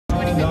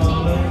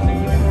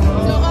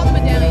So all the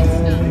medallion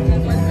stuff.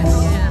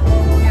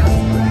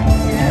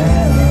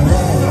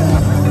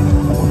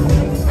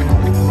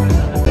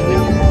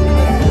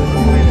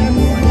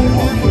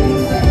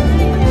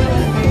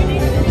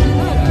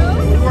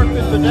 We worked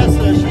with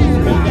Vanessa. She's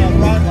with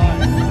Brightline.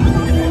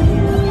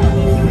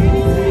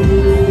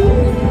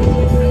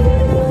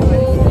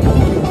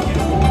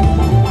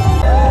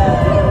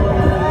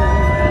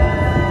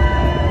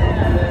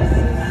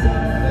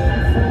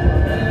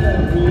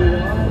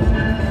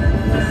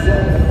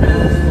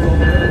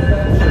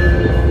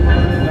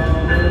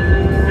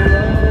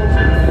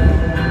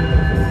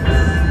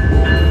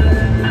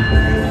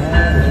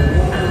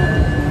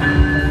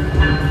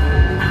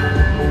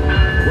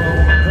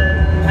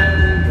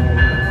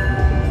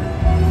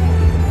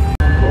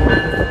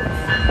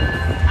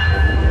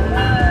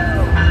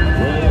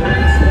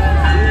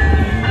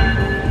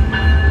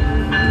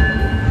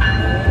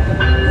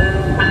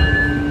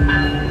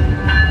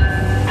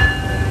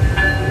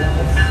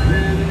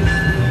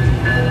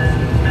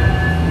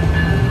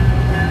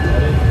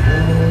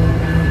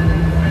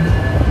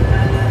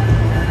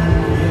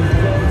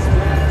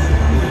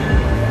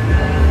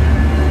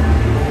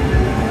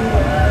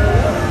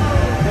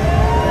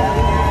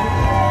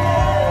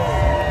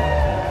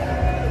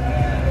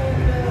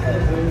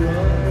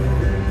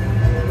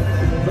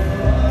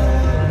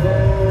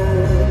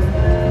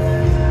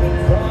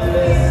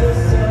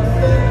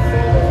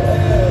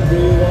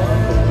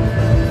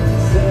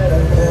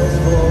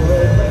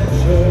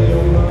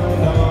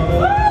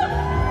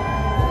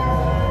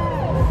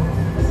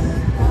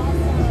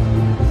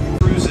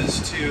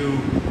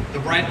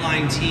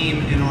 Brightline team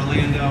in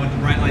Orlando at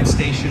the Brightline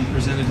station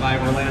presented by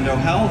Orlando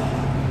Health.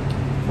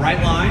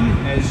 Brightline,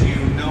 as you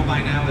know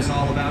by now, is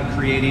all about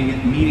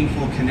creating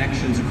meaningful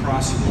connections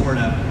across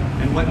Florida.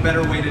 And what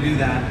better way to do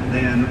that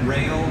than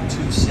rail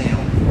to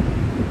sail?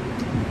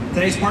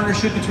 Today's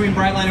partnership between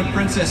Brightline and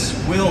Princess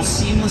will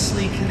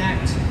seamlessly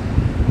connect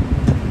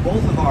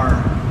both of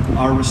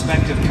our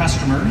respective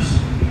customers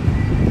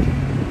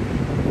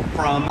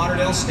from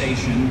Lauderdale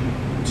Station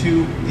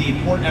to the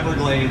Port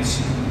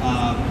Everglades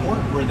port,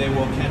 where they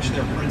will catch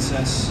their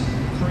Princess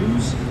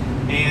cruise.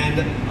 And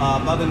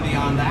above and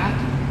beyond that,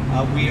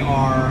 we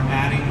are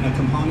adding a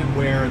component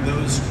where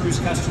those cruise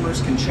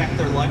customers can check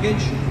their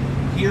luggage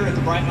here at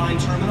the Brightline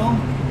terminal.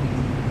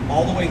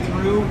 All the way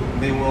through,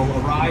 they will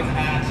arrive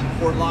at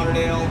Fort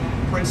Lauderdale.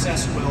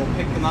 Princess will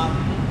pick them up,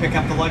 pick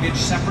up the luggage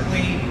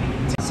separately.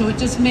 So it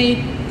just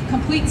made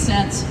complete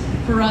sense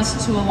for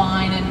us to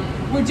align,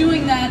 and we're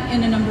doing that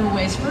in a number of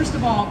ways. First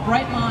of all,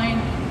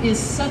 Brightline is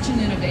such an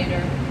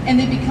innovator, and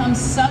they become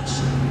such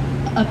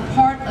a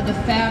part of the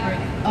fabric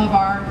of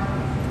our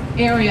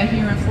area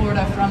here in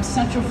Florida, from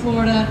Central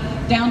Florida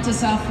down to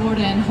South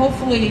Florida, and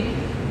hopefully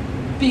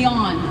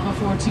beyond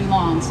before too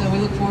long. So we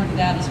look forward to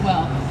that as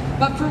well.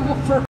 But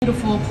for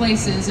beautiful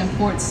places and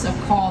ports of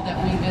call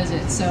that we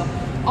visit. So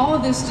all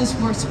of this just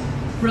works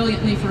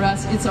brilliantly for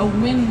us. It's a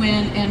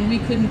win-win, and we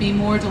couldn't be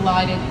more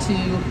delighted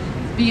to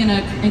be in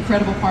an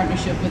incredible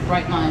partnership with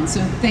Brightline.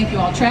 So thank you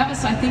all.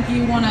 Travis, I think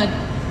you want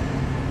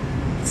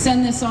to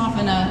send this off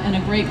in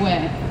a great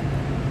way.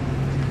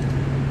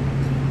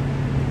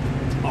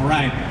 All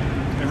right,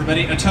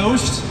 everybody, a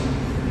toast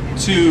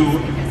to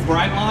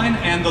Brightline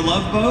and the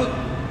Love Boat.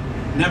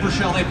 Never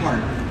shall they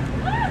part.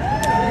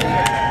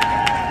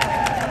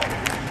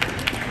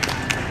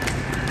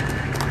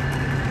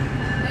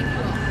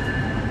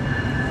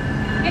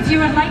 If you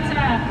would like to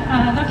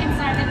look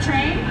inside the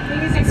train,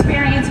 please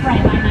experience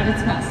Brightline at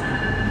its best.